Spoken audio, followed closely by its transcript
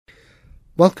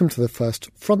Welcome to the first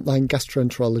Frontline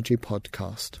Gastroenterology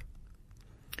podcast.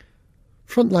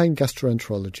 Frontline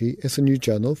Gastroenterology is a new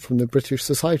journal from the British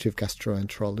Society of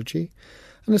Gastroenterology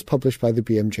and is published by the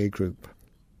BMJ Group.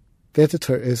 The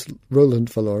editor is Roland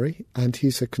Valori, and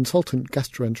he's a consultant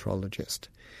gastroenterologist.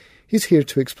 He's here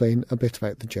to explain a bit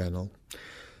about the journal.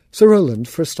 So Roland,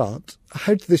 for a start,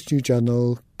 how did this new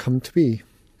journal come to be?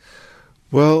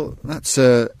 Well, that's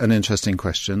an interesting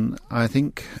question. I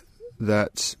think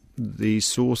that the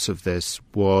source of this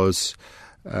was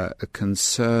a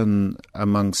concern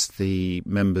amongst the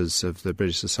members of the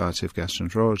British Society of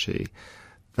Gastroenterology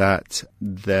that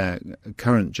their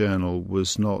current journal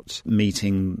was not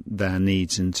meeting their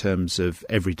needs in terms of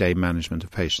everyday management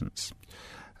of patients.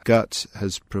 Gut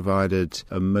has provided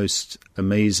a most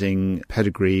amazing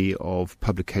pedigree of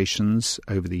publications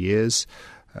over the years,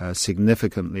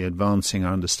 significantly advancing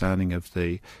our understanding of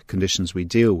the conditions we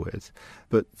deal with.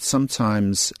 But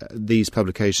sometimes these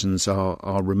publications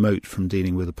are remote from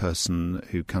dealing with a person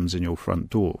who comes in your front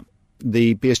door.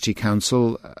 The BSG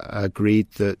Council agreed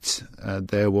that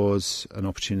there was an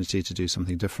opportunity to do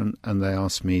something different, and they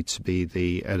asked me to be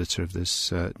the editor of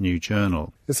this new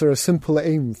journal. Is there a simple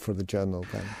aim for the journal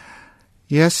then?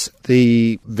 Yes,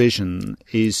 the vision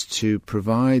is to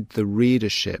provide the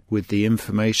readership with the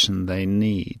information they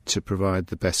need to provide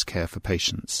the best care for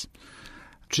patients.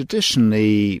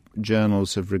 Traditionally,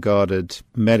 journals have regarded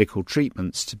medical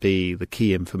treatments to be the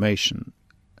key information.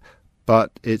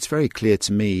 But it's very clear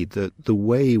to me that the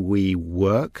way we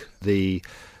work, the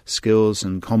skills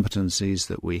and competencies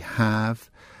that we have,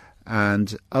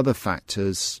 and other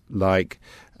factors like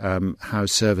how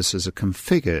services are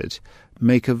configured,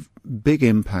 make a big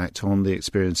impact on the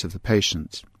experience of the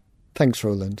patient. Thanks,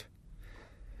 Roland.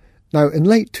 Now, in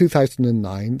late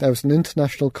 2009, there was an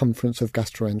International Conference of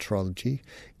Gastroenterology,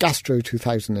 Gastro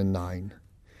 2009.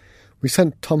 We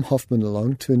sent Tom Hoffman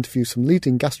along to interview some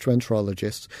leading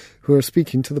gastroenterologists who are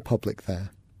speaking to the public there.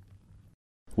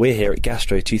 We're here at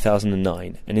Gastro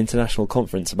 2009, an international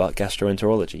conference about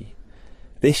gastroenterology.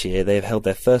 This year they have held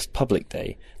their first public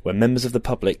day, where members of the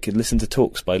public could listen to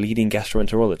talks by leading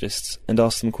gastroenterologists and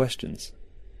ask them questions.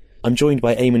 I'm joined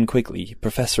by Eamon Quigley,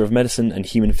 Professor of Medicine and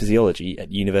Human Physiology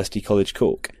at University College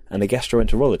Cork and a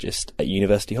gastroenterologist at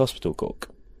University Hospital Cork.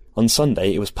 On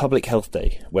Sunday, it was Public Health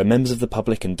Day, where members of the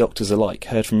public and doctors alike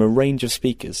heard from a range of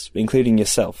speakers, including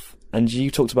yourself, and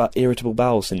you talked about irritable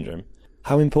bowel syndrome.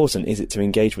 How important is it to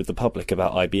engage with the public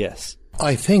about IBS?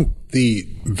 I think the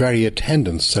very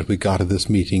attendance that we got at this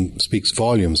meeting speaks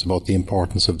volumes about the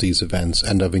importance of these events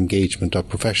and of engagement of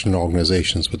professional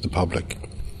organisations with the public.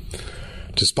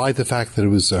 Despite the fact that it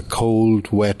was a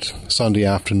cold, wet Sunday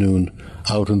afternoon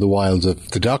out in the wilds of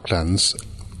the Docklands,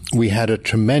 we had a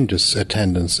tremendous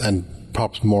attendance, and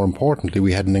perhaps more importantly,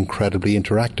 we had an incredibly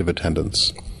interactive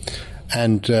attendance.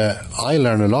 And I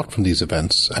learn a lot from these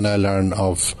events, and I learn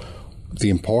of the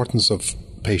importance of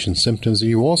patient symptoms, and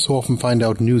you also often find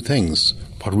out new things,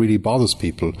 what really bothers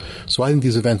people. So I think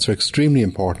these events are extremely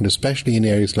important, especially in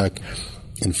areas like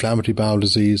inflammatory bowel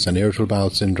disease and irritable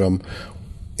bowel syndrome,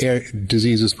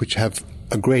 diseases which have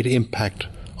a great impact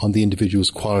on the individual's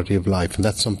quality of life, and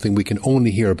that's something we can only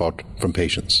hear about from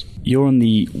patients. You're on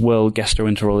the World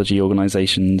Gastroenterology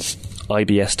Organisation's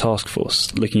IBS task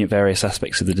force, looking at various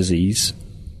aspects of the disease.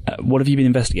 What have you been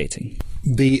investigating?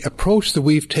 The approach that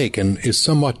we've taken is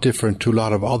somewhat different to a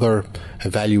lot of other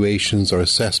evaluations or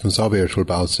assessments of irritable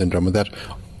bowel syndrome, in that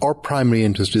our primary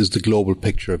interest is the global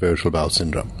picture of irritable bowel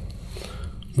syndrome.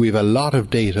 We have a lot of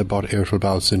data about irritable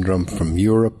bowel syndrome from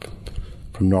Europe,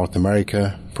 from North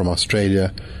America, from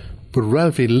Australia, but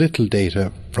relatively little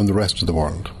data from the rest of the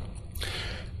world.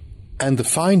 And the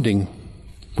finding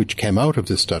which came out of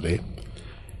this study,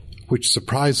 which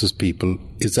surprises people,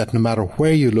 is that no matter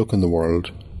where you look in the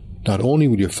world, not only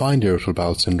will you find irritable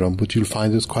bowel syndrome, but you'll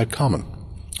find it's quite common.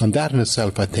 And that in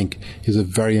itself, I think, is a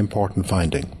very important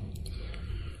finding.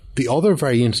 The other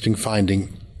very interesting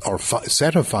finding, or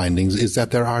set of findings, is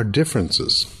that there are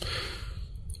differences.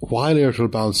 While irritable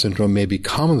bowel syndrome may be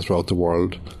common throughout the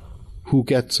world, who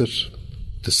gets it,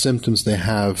 the symptoms they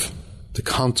have, the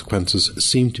consequences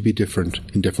seem to be different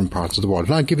in different parts of the world.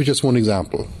 And I'll give you just one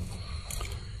example.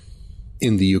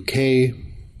 In the UK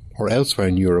or elsewhere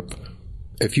in Europe,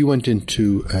 if you went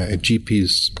into a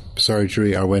GP's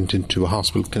surgery or went into a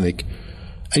hospital clinic,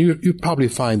 and you'd probably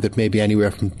find that maybe anywhere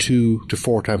from 2 to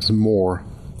 4 times more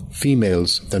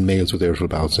females than males with irritable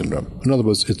bowel syndrome. In other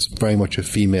words, it's very much a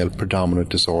female predominant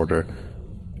disorder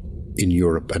in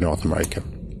Europe and North America.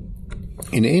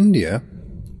 In India,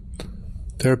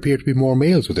 there appear to be more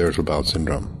males with irritable bowel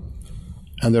syndrome.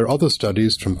 And there are other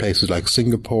studies from places like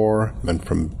Singapore and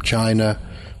from China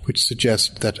which suggests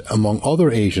that among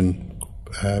other Asian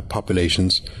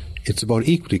populations, it's about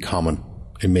equally common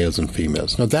in males and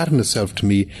females. Now, that in itself, to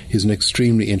me, is an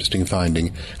extremely interesting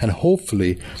finding, and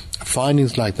hopefully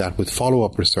findings like that with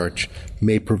follow-up research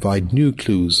may provide new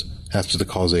clues as to the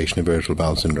causation of irritable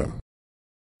bowel syndrome.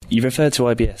 You referred to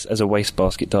IBS as a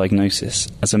wastebasket diagnosis,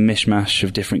 as a mishmash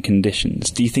of different conditions.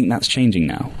 Do you think that's changing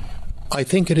now? I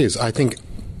think it is. I think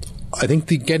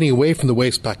the getting away from the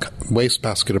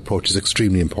wastebasket approach is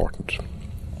extremely important.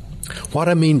 What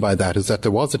I mean by that is that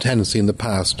there was a tendency in the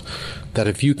past that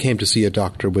if you came to see a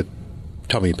doctor with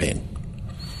tummy pain,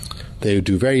 they would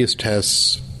do various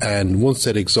tests, and once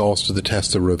they'd exhausted the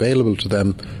tests that were available to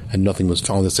them and nothing was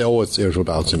found, they'd say, oh, it's irritable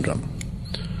bowel syndrome.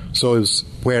 So it was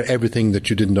where everything that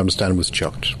you didn't understand was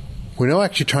chucked. We're now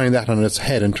actually turning that on its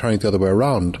head and turning it the other way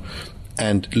around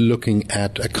and looking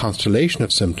at a constellation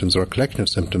of symptoms or a collection of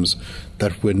symptoms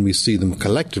that when we see them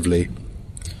collectively,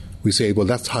 we say, well,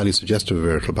 that's highly suggestive of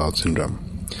irritable bowel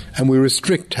syndrome. And we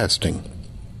restrict testing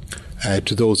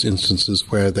to those instances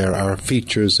where there are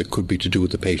features that could be to do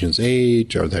with the patient's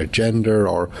age or their gender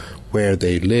or where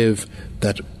they live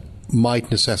that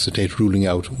might necessitate ruling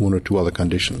out one or two other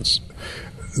conditions.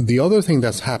 The other thing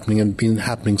that's happening, and been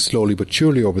happening slowly but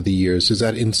surely over the years, is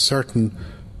that in certain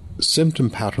symptom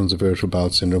patterns of irritable bowel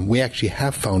syndrome, we actually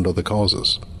have found other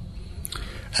causes.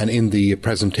 And in the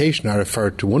presentation, I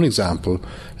referred to one example,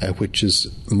 which is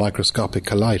microscopic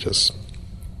colitis.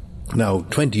 Now,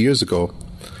 20 years ago,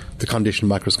 the condition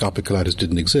microscopic colitis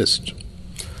didn't exist.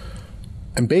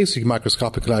 And basically,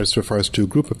 microscopic colitis refers to a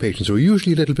group of patients who are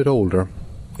usually a little bit older,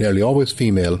 nearly always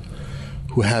female,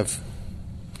 who have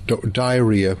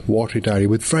diarrhea, watery diarrhea,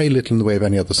 with very little in the way of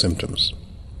any other symptoms.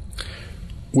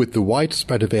 With the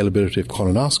widespread availability of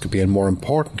colonoscopy, and more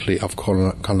importantly of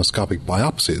colonoscopic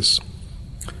biopsies,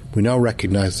 we now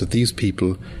recognize that these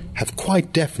people have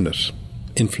quite definite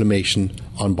inflammation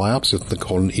on biopsies of the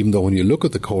colon, even though when you look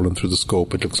at the colon through the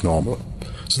scope, it looks normal.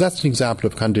 So that's an example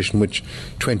of a condition which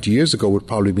 20 years ago would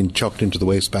probably have been chucked into the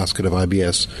wastebasket of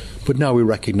IBS, but now we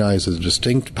recognize as a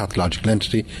distinct pathological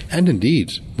entity, and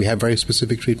indeed, we have very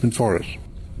specific treatment for it.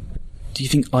 Do you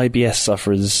think IBS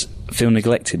sufferers feel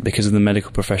neglected because of the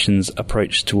medical profession's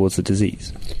approach towards the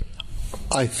disease?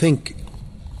 I think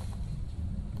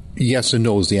yes and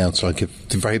no is the answer I'll give.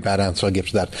 The very bad answer I'll give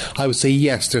to that. I would say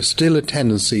yes, there's still a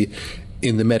tendency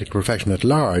in the medical profession at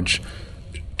large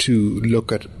to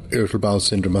look at irritable bowel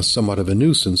syndrome as somewhat of a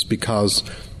nuisance because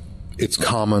it's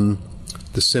common,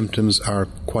 the symptoms are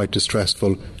quite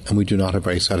distressful, and we do not have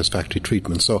very satisfactory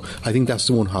treatment. So I think that's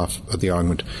the one half of the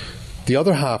argument. The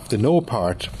other half, the no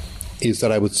part, is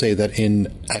that I would say that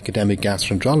in academic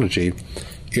gastroenterology,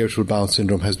 irritable bowel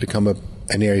syndrome has become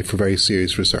an area for very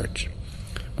serious research.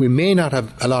 We may not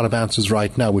have a lot of answers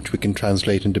right now which we can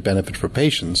translate into benefit for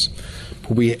patients,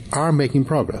 but we are making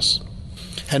progress.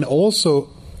 And also,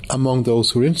 among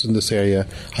those who are interested in this area,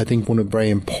 I think one of the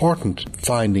very important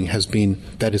finding has been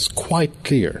that it's quite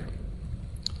clear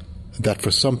that for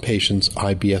some patients,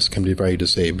 IBS can be very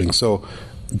disabling. So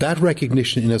that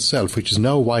recognition in itself, which is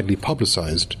now widely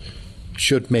publicized,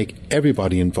 should make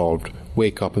everybody involved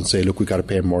wake up and say, look, we've got to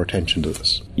pay more attention to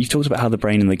this. You've talked about how the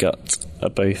brain and the gut are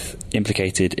both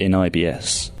implicated in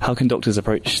IBS. How can doctors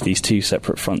approach these two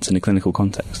separate fronts in a clinical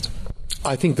context?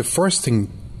 I think the first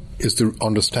thing is the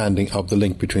understanding of the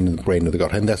link between the brain and the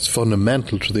gut, and that's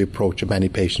fundamental to the approach of many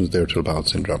patients with irritable bowel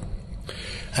syndrome.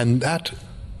 And that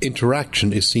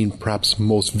interaction is seen perhaps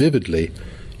most vividly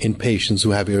in patients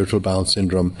who have irritable bowel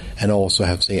syndrome and also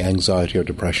have, say, anxiety or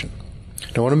depression.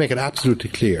 Now, I want to make it absolutely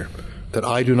clear that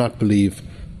I do not believe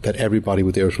that everybody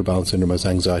with irritable bowel syndrome has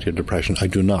anxiety or depression. I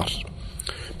do not.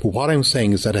 But what I'm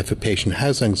saying is that if a patient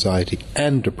has anxiety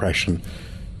and depression,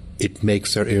 it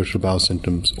makes their irritable bowel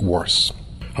symptoms worse.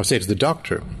 I say to the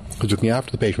doctor who's looking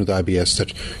after the patient with IBS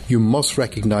that you must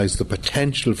recognize the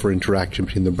potential for interaction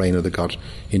between the brain and the gut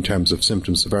in terms of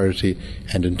symptom severity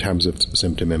and in terms of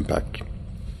symptom impact.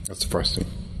 That's the first thing.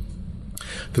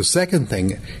 The second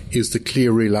thing is the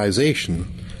clear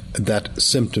realization that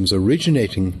symptoms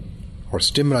originating or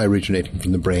stimuli originating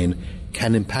from the brain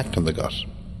can impact on the gut.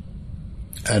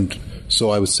 And so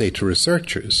I would say to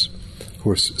researchers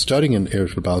who are studying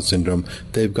irritable bowel syndrome,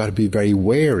 they've got to be very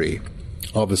wary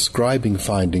of ascribing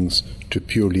findings to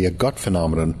purely a gut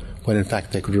phenomenon when in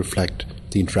fact they could reflect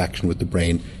the interaction with the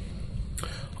brain.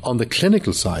 On the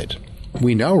clinical side,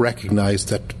 we now recognize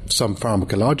that some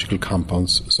pharmacological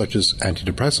compounds, such as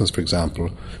antidepressants, for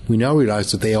example, we now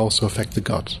realize that they also affect the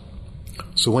gut.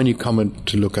 So when you come in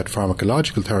to look at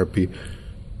pharmacological therapy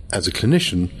as a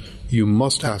clinician, you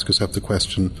must ask yourself the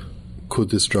question, could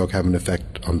this drug have an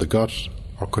effect on the gut,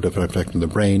 or could it have an effect on the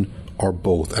brain, or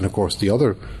both. And of course,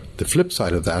 the flip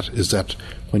side of that is that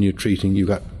when you're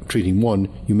treating one,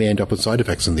 you may end up with side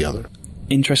effects in the other.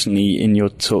 Interestingly, in your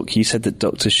talk, you said that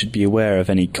doctors should be aware of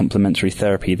any complementary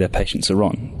therapy their patients are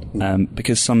on,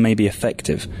 because some may be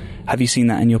effective. Have you seen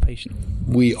that in your patient?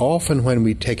 We often, when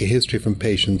we take a history from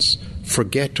patients,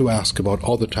 forget to ask about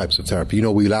other types of therapy.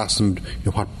 We'll ask them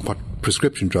what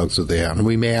prescription drugs are they on, and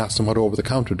we may ask them what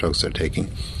over-the-counter drugs they're taking.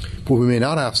 But we may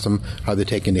not ask them, are they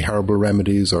taking the herbal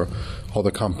remedies or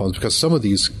other compounds, because some of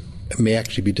these may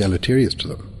actually be deleterious to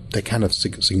them. They can have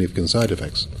significant side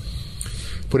effects.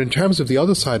 But in terms of the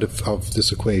other side of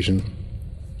this equation,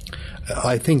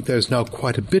 I think there's now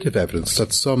quite a bit of evidence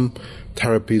that some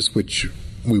therapies which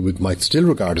we might still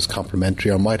regard as complementary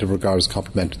or might have regarded as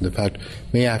complementary in fact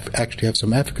may actually have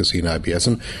some efficacy in IBS.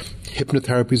 And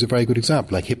hypnotherapy is a very good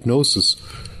example. Like hypnosis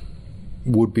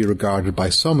would be regarded by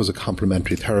some as a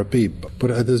complementary therapy,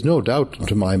 but there's no doubt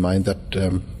to my mind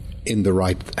that in the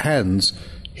right hands,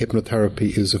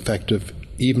 hypnotherapy is effective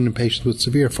even in patients with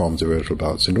severe forms of irritable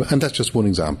bowel syndrome. And that's just one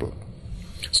example.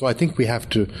 So I think we have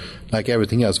to, like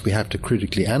everything else, we have to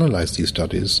critically analyse these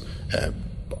studies.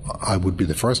 I would be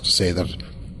the first to say that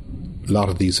a lot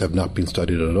of these have not been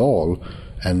studied at all,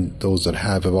 and those that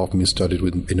have often been studied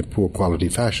in a poor quality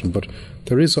fashion. But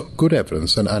there is good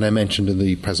evidence, and I mentioned in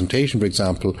the presentation, for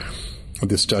example,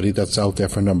 this study that's out there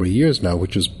for a number of years now,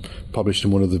 which was published in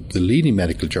one of the leading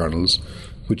medical journals,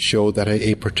 which showed that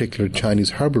a particular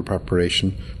Chinese herbal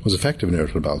preparation was effective in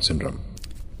irritable bowel syndrome.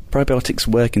 Probiotics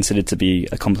were considered to be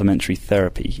a complementary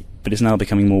therapy, but is now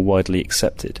becoming more widely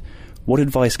accepted. What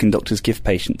advice can doctors give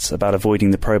patients about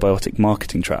avoiding the probiotic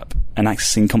marketing trap and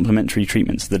accessing complementary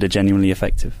treatments that are genuinely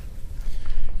effective?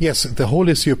 Yes, the whole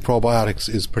issue of probiotics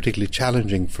is particularly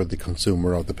challenging for the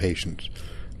consumer or the patient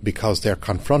because they're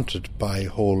confronted by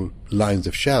whole lines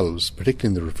of shelves,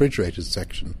 particularly in the refrigerated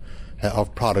section,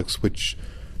 of products which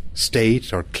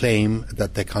state or claim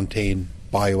that they contain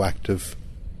bioactive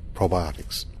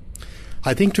probiotics.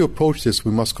 I think to approach this,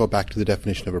 we must go back to the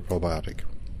definition of a probiotic.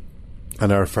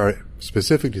 And I refer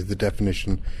specifically to the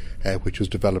definition which was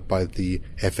developed by the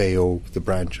FAO, the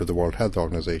branch of the World Health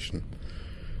Organization,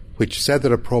 which said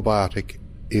that a probiotic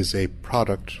is a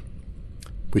product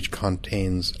which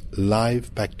contains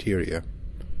live bacteria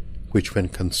which, when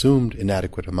consumed in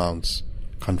adequate amounts,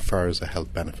 confers a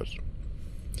health benefit.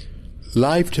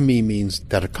 Live to me means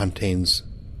that it contains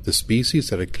the species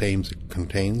that it claims it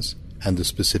contains and the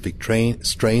specific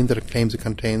strain that it claims it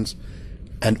contains,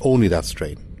 and only that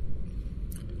strain.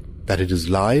 That it is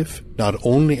live not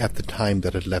only at the time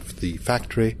that it left the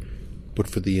factory, but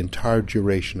for the entire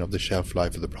duration of the shelf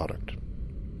life of the product.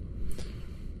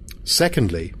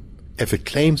 Secondly, if it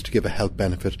claims to give a health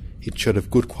benefit, it should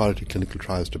have good quality clinical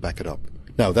trials to back it up.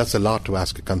 Now, that's a lot to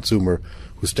ask a consumer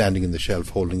who's standing in the shelf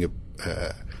holding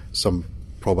some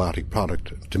probiotic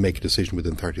product to make a decision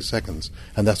within 30 seconds,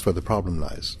 and that's where the problem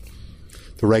lies.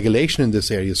 The regulation in this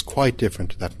area is quite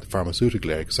different to that in the pharmaceutical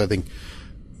area, because I think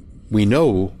we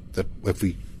know that if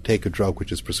we take a drug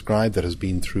which is prescribed that has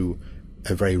been through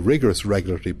a very rigorous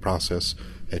regulatory process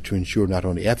to ensure not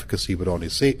only efficacy but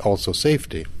also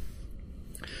safety,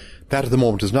 that at the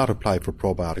moment does not apply for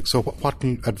probiotics. So what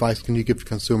advice can you give to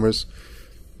consumers?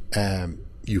 I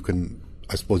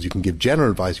suppose you can give general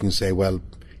advice. You can say, well,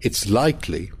 it's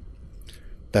likely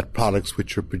that products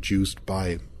which are produced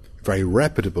by very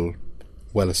reputable,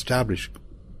 well-established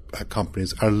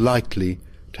companies are likely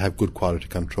to have good quality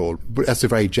control. But that's a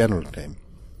very general claim.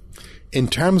 In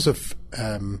terms of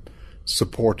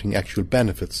supporting actual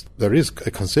benefits, there is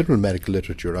a considerable medical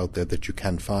literature out there that you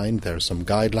can find. There are some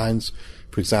guidelines,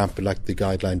 for example, like the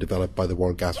guideline developed by the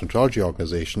World Gastroenterology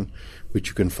Organization, which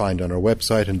you can find on our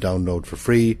website and download for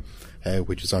free,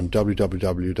 which is on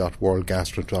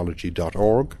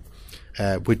www.worldgastroenterology.org,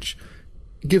 which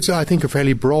gives, I think, a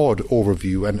fairly broad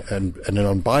overview and an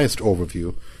unbiased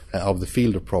overview of the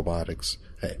field of probiotics,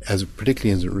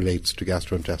 particularly as it relates to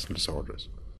gastrointestinal disorders.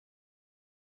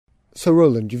 So,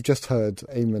 Roland, you've just heard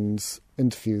Eamon's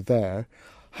interview there.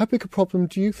 How big a problem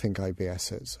do you think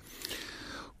IBS is?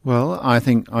 Well, I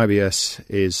think IBS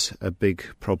is a big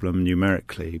problem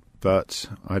numerically, but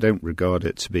I don't regard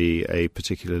it to be a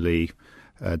particularly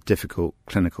difficult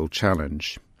clinical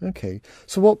challenge. Okay.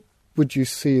 So what would you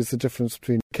see as the difference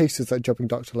between cases that a jumping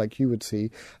doctor like you would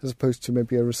see as opposed to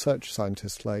maybe a research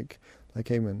scientist like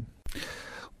Eamon?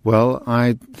 Well,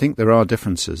 I think there are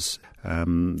differences.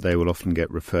 They will often get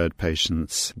referred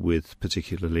patients with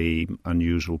particularly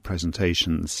unusual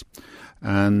presentations.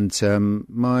 And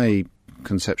my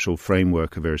conceptual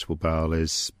framework of irritable bowel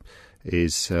is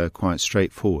is quite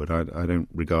straightforward. I don't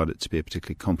regard it to be a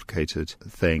particularly complicated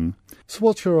thing. So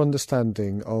what's your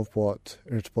understanding of what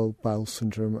irritable bowel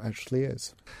syndrome actually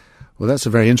is? Well, that's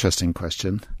a very interesting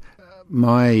question.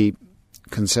 My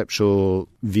conceptual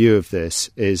view of this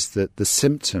is that the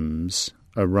symptoms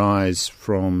arise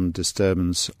from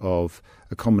disturbance of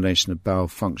a combination of bowel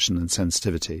function and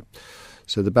sensitivity.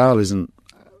 So the bowel isn't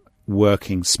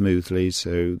working smoothly,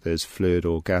 so there's fluid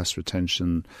or gas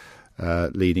retention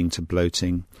leading to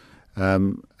bloating,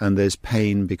 and there's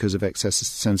pain because of excess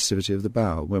sensitivity of the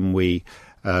bowel. When we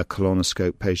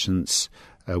colonoscope patients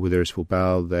with irritable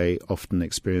bowel, they often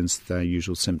experience their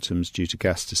usual symptoms due to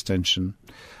gas distension.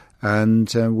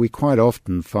 And we quite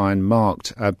often find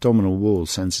marked abdominal wall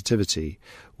sensitivity,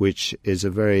 which is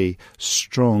a very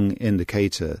strong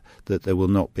indicator that there will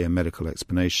not be a medical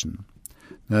explanation.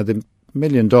 Now, the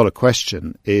million-dollar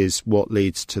question is what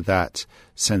leads to that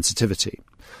sensitivity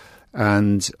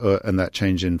and that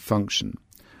change in function.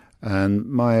 And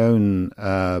my own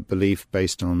belief,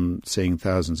 based on seeing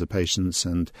thousands of patients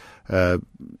and the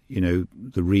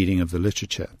reading of the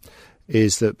literature,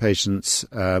 is that patients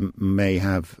may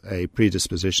have a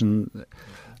predisposition,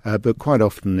 but quite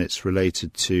often it's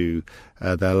related to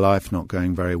their life not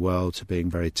going very well, to being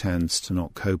very tense, to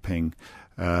not coping,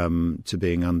 to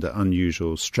being under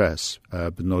unusual stress,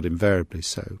 but not invariably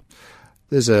so.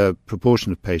 There's a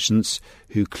proportion of patients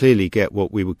who clearly get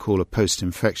what we would call a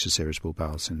post-infectious irritable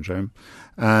bowel syndrome,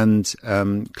 and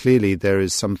clearly there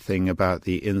is something about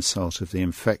the insult of the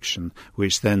infection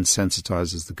which then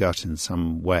sensitizes the gut in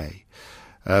some way.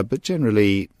 But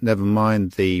generally, never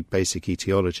mind the basic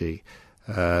etiology,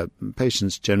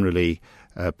 patients generally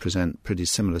present pretty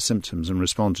similar symptoms and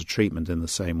respond to treatment in the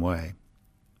same way.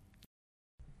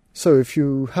 So if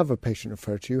you have a patient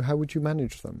referred to you, how would you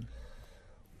manage them?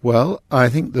 Well, I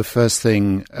think the first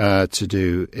thing to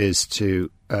do is to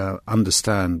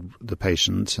understand the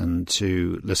patient and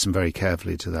to listen very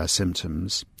carefully to their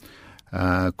symptoms.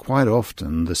 Quite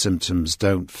often the symptoms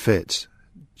don't fit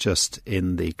just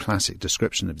in the classic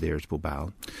description of the irritable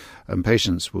bowel. And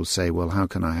patients will say, well, how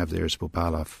can I have the irritable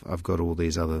bowel? I've got all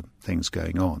these other things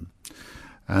going on.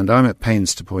 And I'm at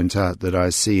pains to point out that I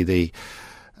see the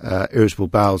irritable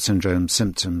bowel syndrome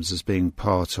symptoms as being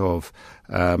part of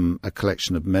a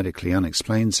collection of medically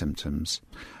unexplained symptoms.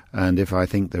 And if I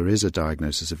think there is a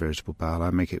diagnosis of irritable bowel, I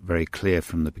make it very clear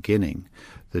from the beginning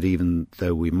that even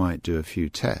though we might do a few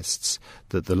tests,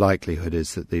 that the likelihood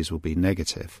is that these will be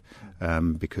negative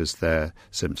because their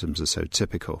symptoms are so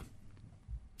typical.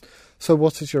 So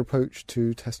what is your approach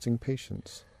to testing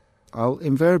patients? I'll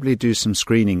invariably do some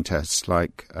screening tests,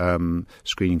 like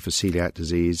screening for celiac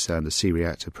disease and a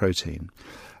C-reactive protein.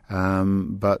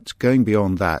 But going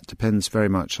beyond that depends very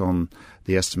much on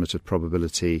the estimate of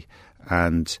probability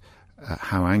and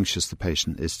how anxious the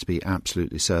patient is to be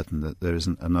absolutely certain that there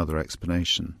isn't another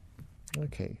explanation.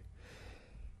 Okay.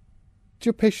 Do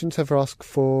your patients ever ask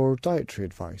for dietary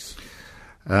advice?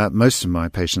 Most of my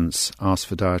patients ask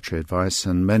for dietary advice,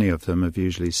 and many of them have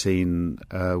usually seen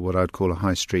what I'd call a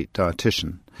high street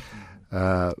dietitian.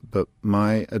 But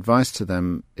my advice to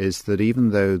them is that even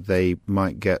though they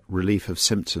might get relief of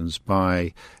symptoms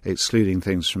by excluding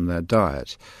things from their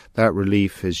diet, that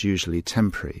relief is usually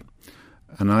temporary.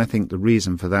 And I think the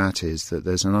reason for that is that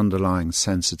there's an underlying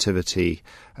sensitivity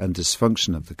and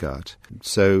dysfunction of the gut.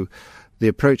 So the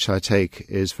approach I take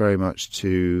is very much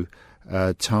to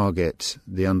target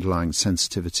the underlying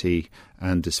sensitivity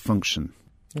and dysfunction.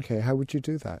 Okay, how would you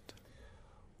do that?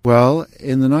 Well,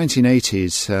 in the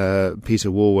 1980s, Peter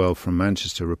Warwell from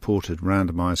Manchester reported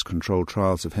randomized controlled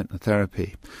trials of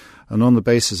hypnotherapy. And on the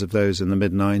basis of those in the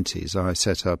mid-90s, I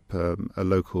set up a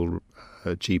local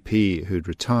GP who'd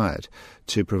retired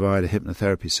to provide a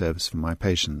hypnotherapy service for my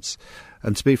patients.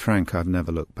 And to be frank, I've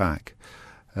never looked back.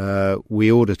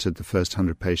 We audited the first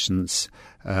 100 patients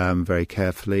very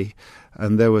carefully,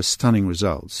 and there were stunning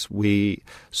results. We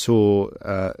saw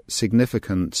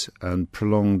significant and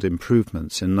prolonged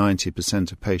improvements in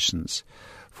 90% of patients,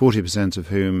 40% of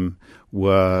whom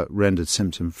were rendered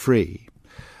symptom-free.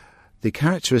 The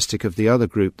characteristic of the other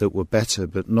group that were better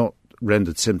but not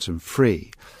rendered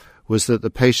symptom-free was that the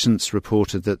patients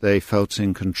reported that they felt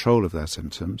in control of their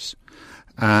symptoms,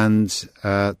 and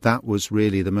that was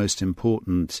really the most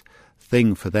important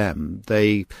thing for them.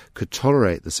 They could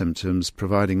tolerate the symptoms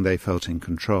providing they felt in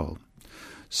control.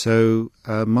 So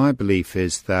my belief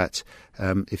is that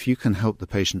if you can help the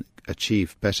patient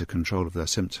achieve better control of their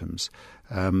symptoms,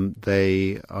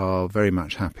 they are very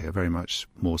much happier, very much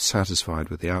more satisfied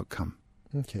with the outcome.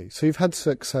 Okay, so you've had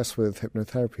success with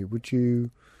hypnotherapy. Would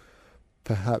you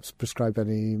perhaps prescribe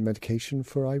any medication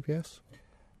for IBS?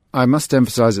 I must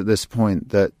emphasise at this point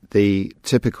that the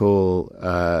typical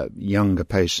younger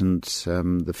patient,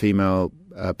 the female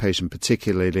patient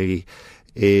particularly,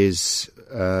 is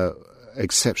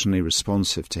exceptionally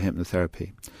responsive to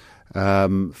hypnotherapy.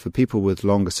 For people with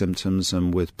longer symptoms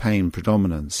and with pain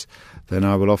predominance, then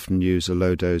I will often use a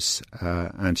low-dose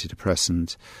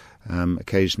antidepressant.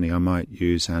 Occasionally I might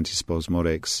use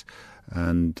antispasmodics,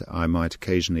 and I might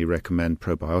occasionally recommend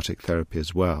probiotic therapy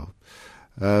as well.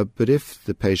 But if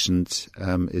the patient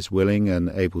is willing and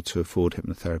able to afford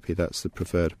hypnotherapy, that's the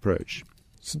preferred approach.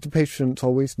 So do patients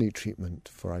always need treatment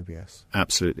for IBS?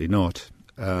 Absolutely not.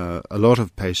 A lot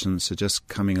of patients are just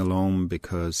coming along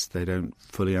because they don't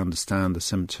fully understand the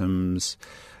symptoms.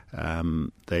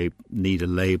 They need a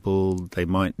label. They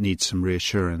might need some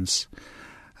reassurance.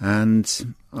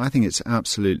 And I think it's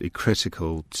absolutely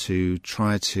critical to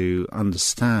try to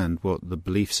understand what the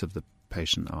beliefs of the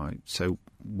patient are. So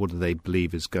what do they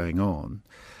believe is going on?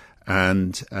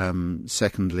 And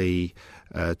secondly,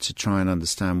 to try and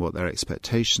understand what their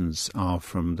expectations are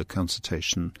from the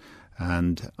consultation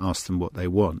and ask them what they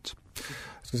want.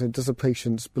 So does a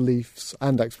patient's beliefs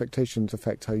and expectations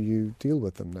affect how you deal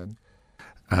with them then?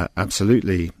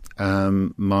 Absolutely.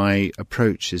 My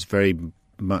approach is very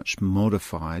much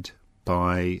modified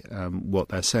by what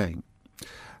they're saying.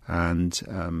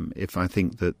 And if I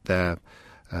think that their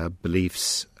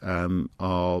beliefs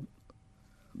are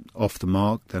off the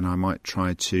mark, then I might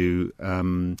try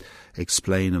to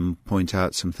explain and point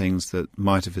out some things that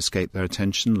might have escaped their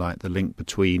attention, like the link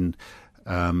between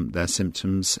their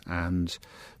symptoms and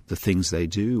the things they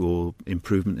do, or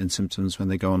improvement in symptoms when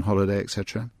they go on holiday,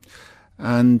 etc.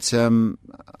 And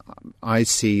I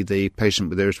see the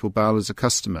patient with irritable bowel as a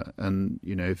customer. And,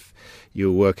 you know, if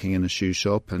you were working in a shoe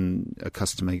shop and a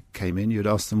customer came in, you'd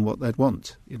ask them what they'd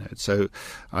want. You know, so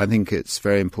I think it's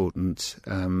very important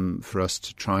for us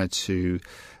to try to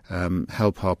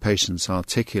help our patients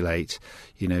articulate,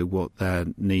 you know, what their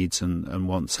needs and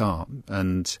wants are.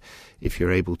 And if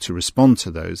you're able to respond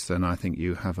to those, then I think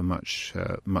you have a much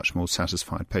more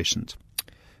satisfied patient.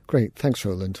 Great. Thanks,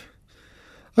 Roland.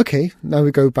 OK, now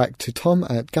we go back to Tom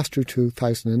at Gastro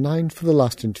 2009 for the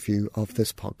last interview of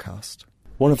this podcast.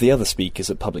 One of the other speakers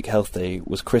at Public Health Day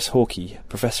was Chris Hawkey,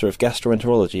 Professor of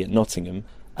Gastroenterology at Nottingham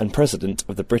and President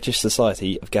of the British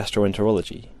Society of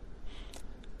Gastroenterology.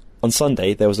 On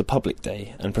Sunday there was a public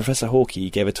day and Professor Hawkey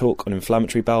gave a talk on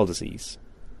inflammatory bowel disease.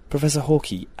 Professor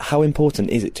Hawkey, how important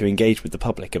is it to engage with the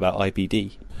public about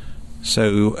IBD?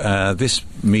 So this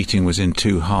meeting was in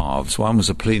two halves. One was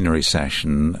a plenary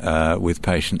session with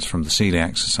patients from the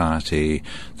Celiac Society,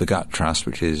 the Gut Trust,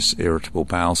 which is irritable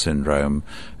bowel syndrome,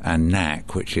 and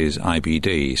NAC, which is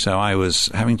IBD. So I was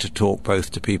having to talk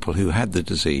both to people who had the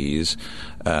disease,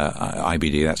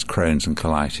 IBD, that's Crohn's and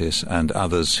colitis, and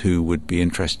others who would be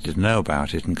interested to know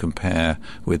about it and compare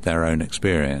with their own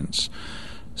experience.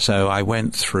 So I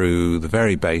went through the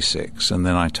very basics, and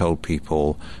then I told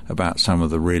people about some of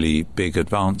the really big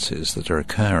advances that are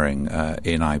occurring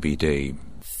in IBD.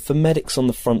 For medics on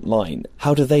the front line,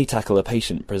 how do they tackle a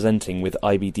patient presenting with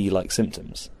IBD-like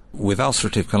symptoms? With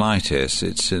ulcerative colitis,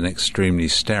 it's an extremely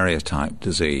stereotyped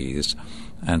disease,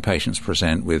 and patients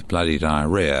present with bloody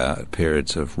diarrhea at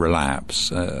periods of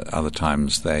relapse. Other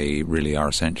times they really are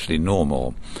essentially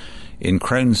normal. In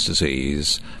Crohn's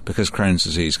disease, because Crohn's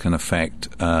disease can affect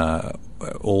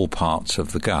all parts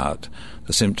of the gut,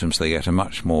 the symptoms they get are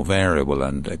much more variable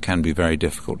and it can be very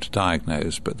difficult to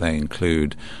diagnose, but they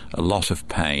include a lot of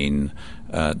pain,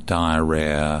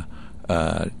 diarrhea,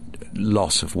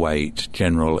 loss of weight,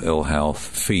 general ill health,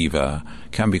 fever.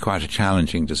 Can be quite a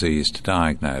challenging disease to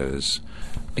diagnose.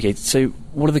 Okay, so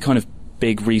what are the kind of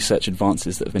big research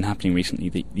advances that have been happening recently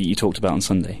that you talked about on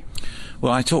Sunday?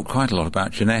 Well, I talk quite a lot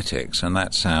about genetics, and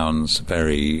that sounds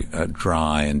very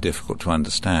dry and difficult to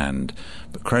understand.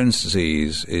 But Crohn's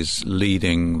disease is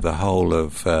leading the whole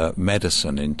of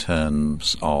medicine in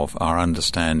terms of our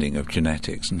understanding of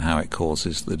genetics and how it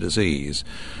causes the disease.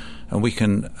 And we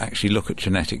can actually look at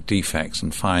genetic defects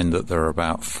and find that there are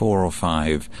about 4 or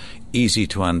 5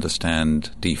 easy-to-understand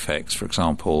defects, for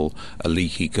example, a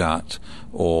leaky gut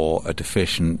or a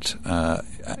deficient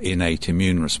innate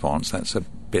immune response. That's a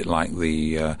bit like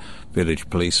the village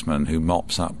policeman who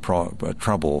mops up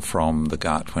trouble from the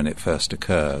gut when it first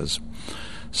occurs.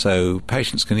 So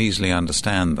patients can easily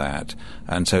understand that,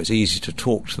 and so it's easy to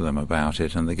talk to them about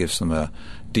it, and it gives them a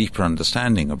deeper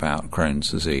understanding about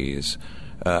Crohn's disease.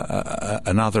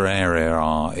 Another area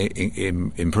are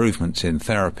improvements in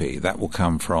therapy. That will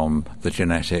come from the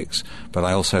genetics, but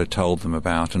I also told them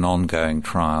about an ongoing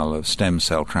trial of stem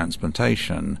cell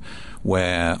transplantation,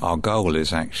 where our goal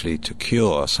is actually to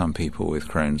cure some people with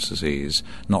Crohn's disease,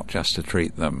 not just to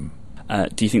treat them.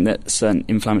 Do you think that certain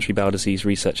inflammatory bowel disease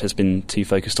research has been too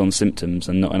focused on symptoms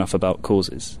and not enough about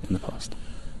causes in the past?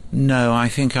 No, I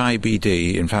think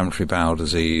IBD, inflammatory bowel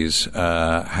disease,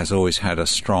 has always had a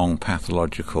strong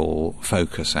pathological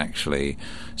focus, actually.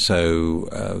 So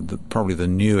probably the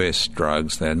newest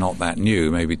drugs, they're not that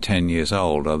new, maybe 10 years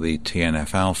old, are the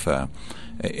TNF-alpha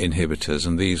inhibitors,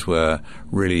 and these were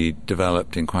really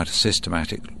developed in quite a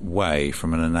systematic way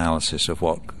from an analysis of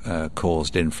what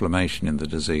caused inflammation in the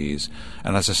disease.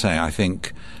 And as I say, I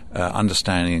think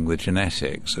understanding the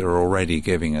genetics are already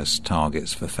giving us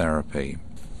targets for therapy.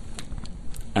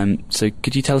 So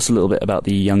could you tell us a little bit about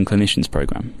the Young Clinicians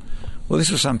Programme? Well, this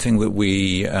was something that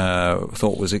we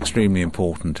thought was extremely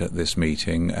important at this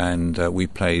meeting, and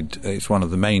it's one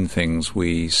of the main things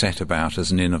we set about as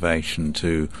an innovation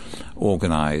to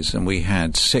organise. And we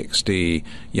had 60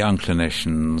 young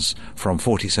clinicians from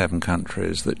 47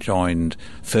 countries that joined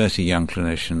 30 young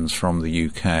clinicians from the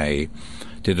UK,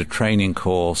 did a training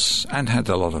course and had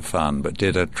a lot of fun, but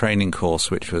did a training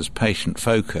course which was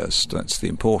patient-focused. That's the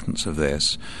importance of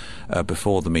this,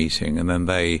 before the meeting. And then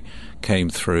they came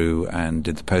through and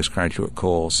did the postgraduate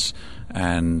course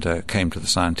and came to the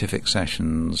scientific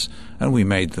sessions, and we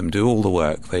made them do all the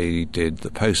work. They did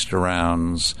the poster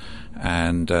rounds,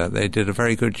 and they did a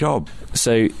very good job.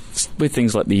 So with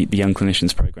things like the Young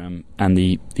Clinicians Programme and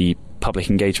the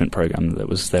public engagement programme that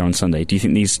was there on Sunday, do you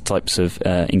think these types of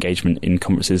engagement in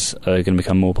conferences are going to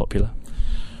become more popular?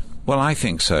 Well, I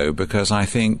think so, because I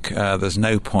think there's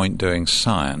no point doing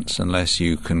science unless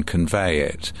you can convey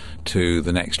it to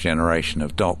the next generation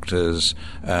of doctors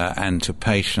and to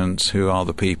patients who are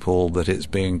the people that it's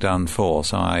being done for.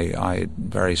 So I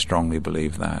very strongly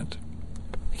believe that.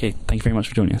 Okay, thank you very much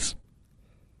for joining us.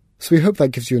 So we hope that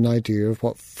gives you an idea of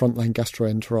what Frontline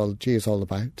Gastroenterology is all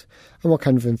about and what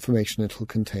kind of information it will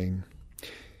contain.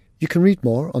 You can read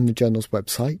more on the journal's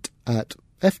website at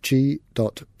fg.bmj.com,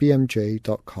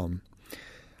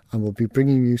 and we'll be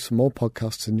bringing you some more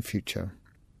podcasts in the future.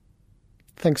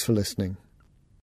 Thanks for listening.